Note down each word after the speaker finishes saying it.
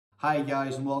Hi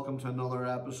guys, and welcome to another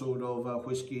episode of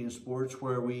Whisky and Sports,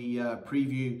 where we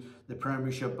preview the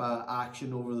Premiership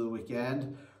action over the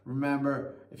weekend.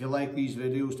 Remember, if you like these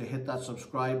videos, to hit that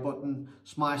subscribe button,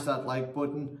 smash that like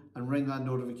button and ring that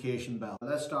notification bell.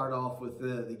 Let's start off with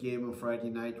the game on Friday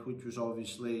night, which was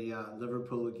obviously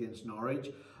Liverpool against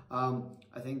Norwich. I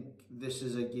think this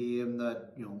is a game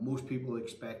that most people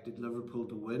expected Liverpool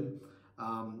to win,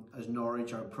 as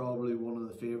Norwich are probably one of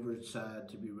the favourites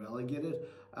to be relegated.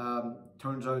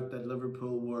 Turns out that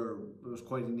it was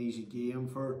quite an easy game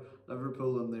for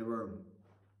Liverpool, and they were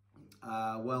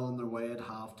well on their way at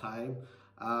half time,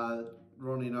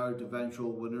 running out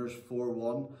eventual winners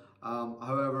 4-1.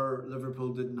 However,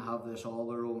 Liverpool didn't have this all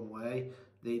their own way.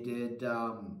 They did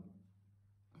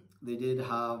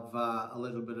have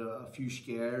a few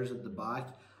scares at the back,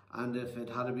 and if it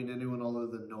had been anyone other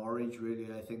than Norwich, really,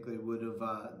 I think they would have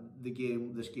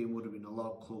this game would have been a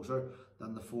lot closer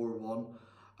than the 4-1.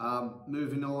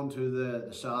 Moving on to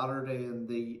the Saturday, and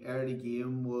the early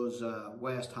game was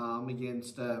West Ham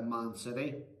against Man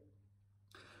City.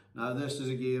 Now, this is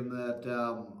a game that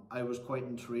I was quite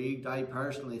intrigued. I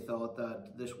personally thought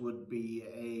that this would be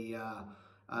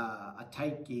a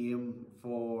tight game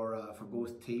for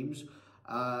both teams.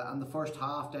 And the first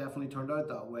half definitely turned out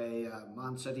that way.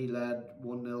 Man City led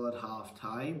 1-0 at half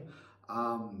time.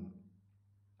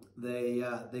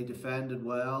 They defended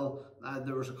well.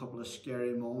 There was a couple of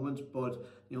scary moments, but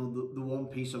the one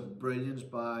piece of brilliance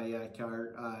by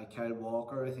Kyle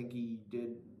Walker, I think he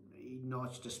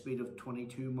notched a speed of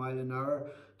 22 miles an hour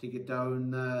to get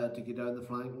down the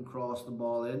flank and cross the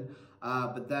ball in.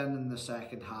 But then in the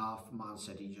second half, Man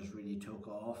City just really took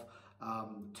off.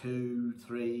 2,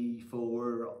 3,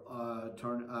 4,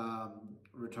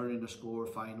 returning a score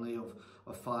finally of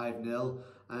 5-0,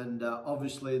 and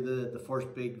obviously the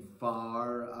first big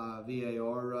VAR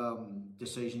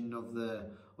decision of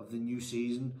the new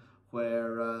season,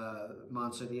 where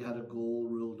Man City had a goal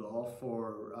ruled off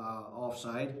for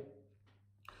offside.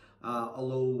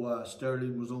 Although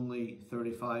Sterling was only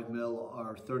 35 mil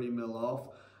or 30 mil off,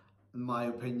 my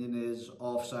opinion is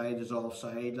offside is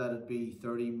offside. Let it be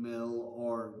 30 mil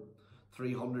or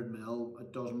 300 mil.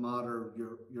 It doesn't matter.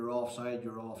 You're offside.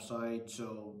 You're offside.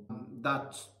 So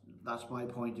that's my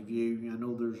point of view. I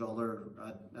know there's other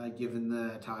giving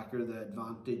the attacker the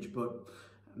advantage, but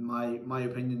my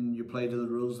opinion, you play to the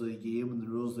rules of the game, and the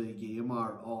rules of the game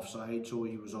are offside. So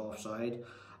he was offside.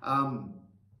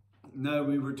 Now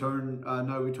we turn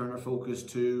our focus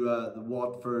to the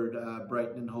Watford,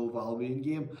 Brighton and Hove Albion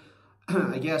game.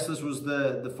 I guess this was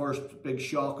the first big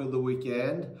shock of the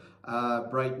weekend.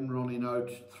 Brighton running out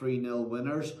 3-0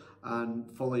 winners,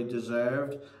 and fully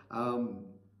deserved.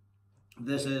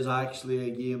 This is actually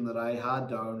a game that I had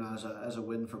down as a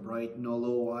win for Brighton.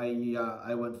 Although I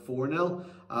went 4-0,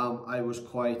 I was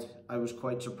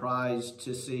quite surprised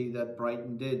to see that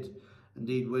Brighton did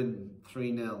indeed win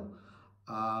 3-0.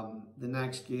 The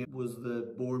next game was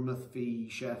the Bournemouth v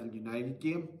Sheffield United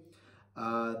game.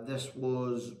 This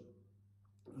was,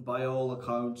 by all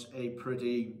accounts, a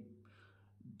pretty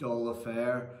dull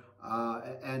affair,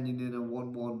 ending in a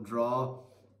 1-1 draw,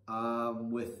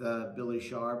 with Billy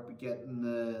Sharp getting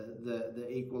the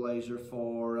equaliser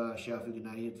for Sheffield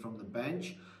United from the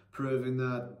bench, proving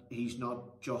that he's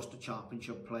not just a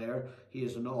championship player, he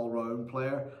is an all-round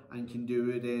player and can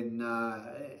do it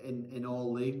in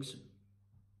all leagues.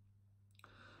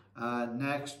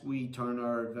 Next, we turn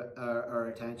our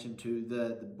attention to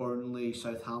the Burnley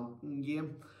Southampton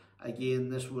game. Again,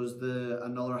 this was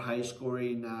another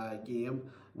high-scoring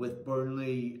game, with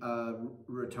Burnley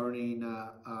turning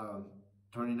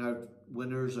out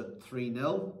winners at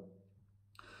 3-0.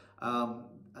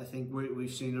 I think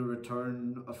we've seen a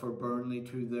return for Burnley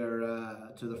to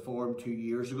the form 2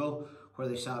 years ago, where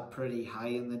they sat pretty high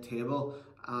in the table,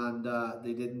 and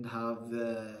they didn't have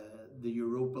the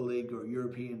Europa League or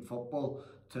European football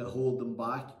to hold them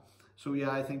back. So yeah,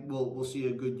 I think we'll see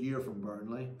a good year from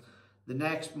Burnley. The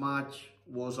next match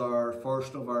was our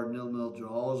first of our 0-0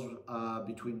 draws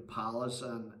between Palace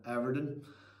and Everton.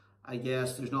 I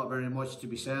guess there's not very much to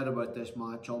be said about this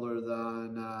match other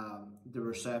than the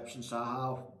reception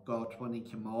Zaha got when he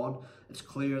came on. It's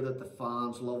clear that the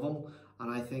fans love him,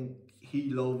 and I think he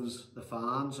loves the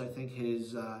fans. I think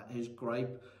his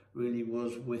gripe really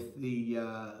was with the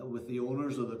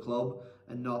owners of the club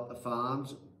and not the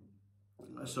fans.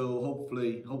 So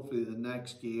hopefully the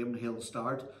next game he'll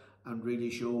start and really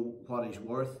show what he's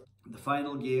worth. The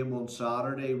final game on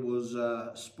Saturday was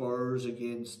Spurs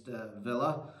against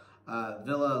Villa.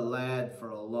 Villa led for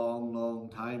a long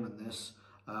time in this,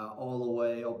 all the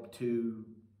way up to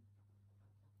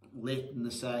late in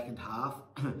the second half,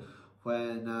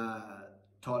 when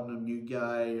Tottenham new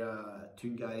guy,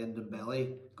 Tungai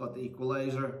Ndombele got the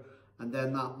equaliser, and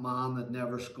then that man that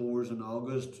never scores in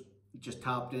August just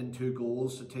tapped in 2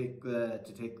 goals to take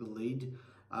the lead,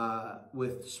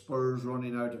 with Spurs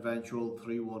running out eventual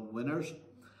 3-1 winners.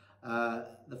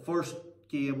 The first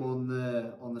game on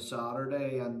the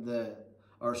Saturday and the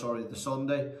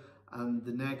Sunday, and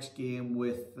the next game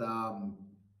with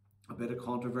a bit of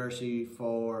controversy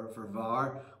for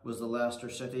VAR was the Leicester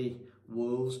City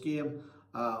Wolves game.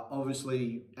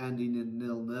 Obviously ending in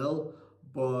 0-0,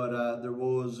 but there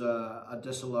was a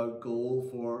disallowed goal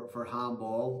for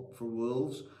handball for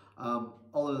Wolves.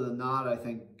 Other than that, I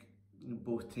think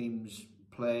both teams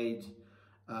played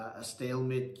a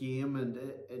stalemate game, and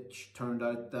it turned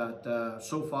out that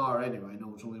so far, anyway, I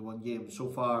know it's only one game, so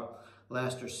far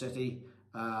Leicester City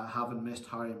haven't missed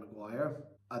Harry Maguire.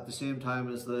 At the same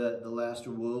time as the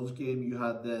Leicester Wolves game, you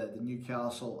had the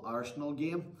Newcastle Arsenal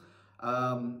game.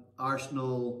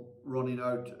 Arsenal running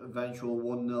out eventual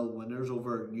 1-0 winners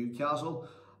over Newcastle,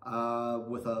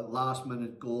 with a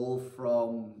last-minute goal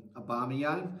from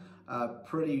Aubameyang,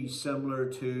 pretty similar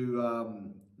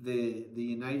to the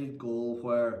United goal,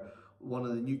 where one of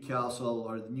the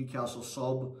Newcastle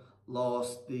sub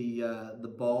lost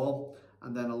the ball,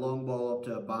 and then a long ball up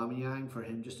to Aubameyang for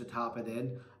him just to tap it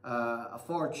in. A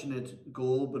fortunate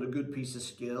goal, but a good piece of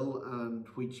skill, and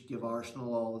which give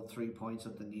Arsenal all the 3 points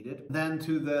that they needed. Then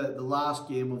to the last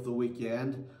game of the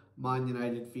weekend, Man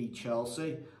United v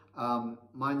Chelsea.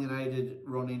 Man United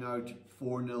running out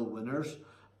 4-0 winners,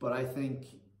 but I think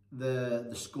the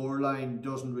scoreline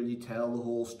doesn't really tell the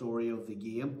whole story of the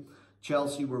game.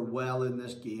 Chelsea were well in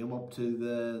this game up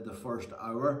to the first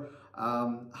hour,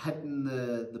 hitting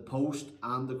the post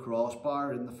and the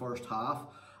crossbar in the first half.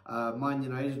 Man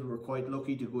United were quite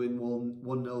lucky to go in 1-0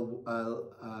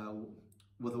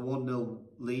 with a 1-0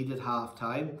 lead at half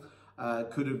time.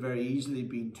 Could have very easily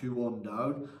been 2-1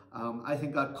 down. I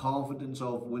think that confidence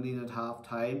of winning at half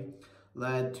time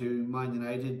led to Man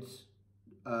United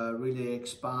really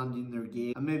expanding their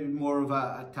game, and maybe more of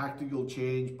a tactical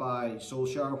change by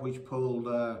Solskjaer, which pulled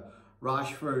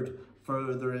Rashford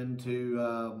further into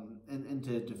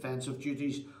defensive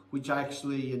duties, which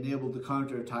actually enabled the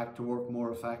counter-attack to work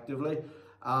more effectively.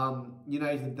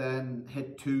 United then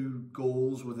hit 2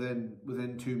 goals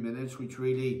within 2 minutes, which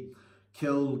really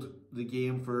killed the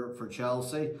game for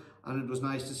Chelsea, and it was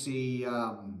nice to see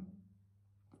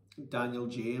Daniel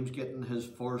James getting his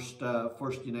first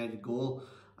United goal,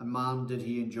 and man did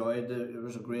he enjoy it. It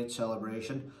was a great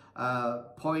celebration.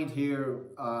 Point here,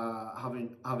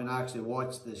 having actually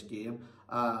watched this game,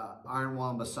 Aaron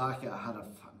Wan-Bissaka had a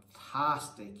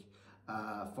fantastic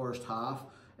first half.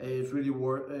 It was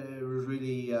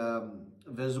really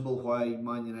visible why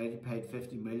Man United paid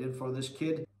 50 million for this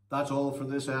kid. That's all for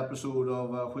this episode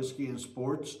of Whiskey and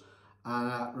Sports.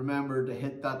 And remember to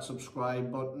hit that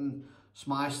subscribe button,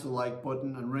 smash the like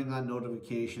button, and ring that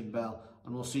notification bell.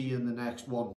 And we'll see you in the next one.